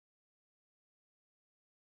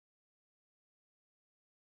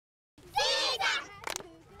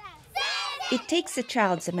It takes a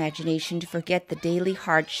child's imagination to forget the daily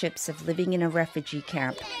hardships of living in a refugee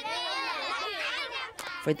camp.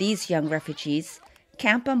 For these young refugees,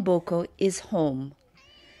 Camp Mboko is home.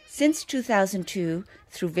 Since 2002,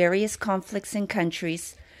 through various conflicts in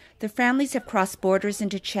countries, the families have crossed borders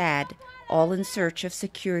into Chad, all in search of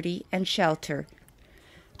security and shelter.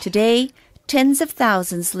 Today, tens of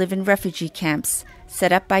thousands live in refugee camps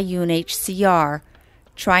set up by UNHCR,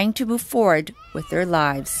 trying to move forward with their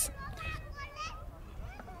lives.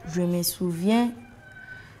 Je me souviens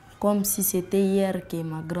comme si c'était hier que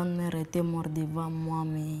ma grand-mère était morte devant moi,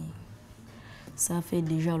 mais ça fait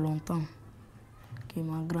déjà longtemps que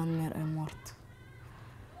ma grand-mère est morte.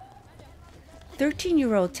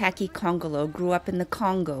 13-year-old Taki Kongolo grew up in the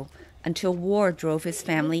Congo until war drove his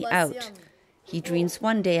family out. He dreams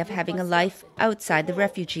one day of having a life outside the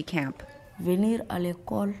refugee camp. Venir à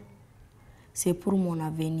l'école, c'est pour mon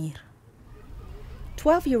avenir.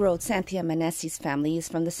 12-year-old Santhia Manessi's family is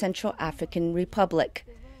from the Central African Republic.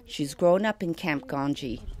 She's grown up in Camp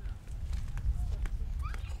Ganji.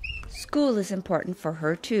 School is important for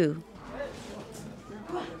her too.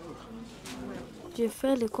 J'ai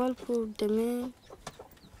fait l'école pour demain.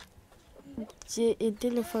 J'ai aidé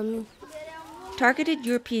les familles. Targeted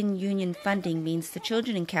European Union funding means the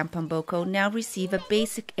children in Camp Mboko now receive a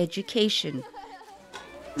basic education.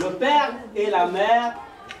 Le père et la mère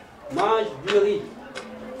mangent du riz.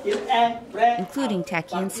 Including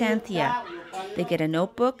Taki and Santhia. They get a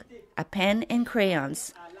notebook, a pen, and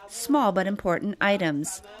crayons, small but important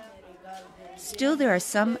items. Still, there are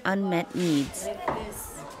some unmet needs.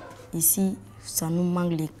 Ici, ça nous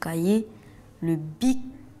manque les cahiers, le bic,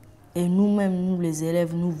 et nous-mêmes, nous les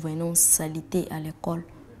élèves, nous venons s'aliter à l'école.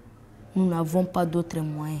 Nous n'avons pas d'autres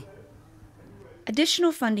moyens.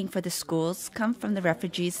 Additional funding for the schools come from the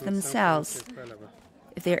refugees themselves.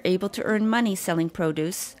 If they are able to earn money selling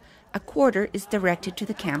produce, a quarter is directed to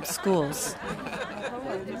the camp schools.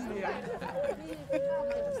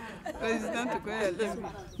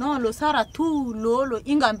 Non, lo sara tu lo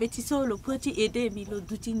inga mbetiso lo poti ede mi lo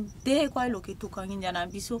dutin de kwa lo ke tukangi nyana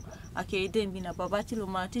biso ake ede mi na babati lo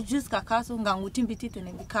mati jusqu'à kaso nganguti mbitite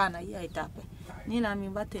ne bikana ya etape ni la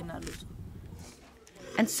mimbate na lo.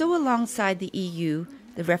 And so alongside the EU,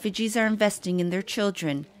 the refugees are investing in their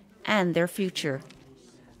children and their future.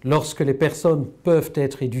 Lorsque les personnes peuvent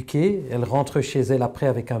être éduquées, elles rentrent chez elles après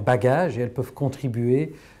avec un bagage et elles peuvent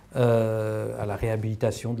contribuer à la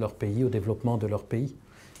réhabilitation de leur pays, au développement de leur pays.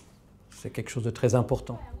 C'est quelque chose de très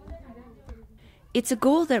important. It's a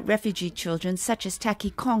goal that refugee children such as Taki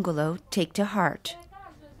Kongolo take to heart.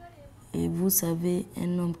 Et vous savez,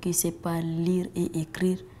 un homme qui ne sait pas lire et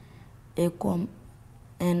écrire est comme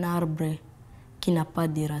un arbre qui n'a pas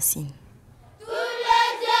de racines.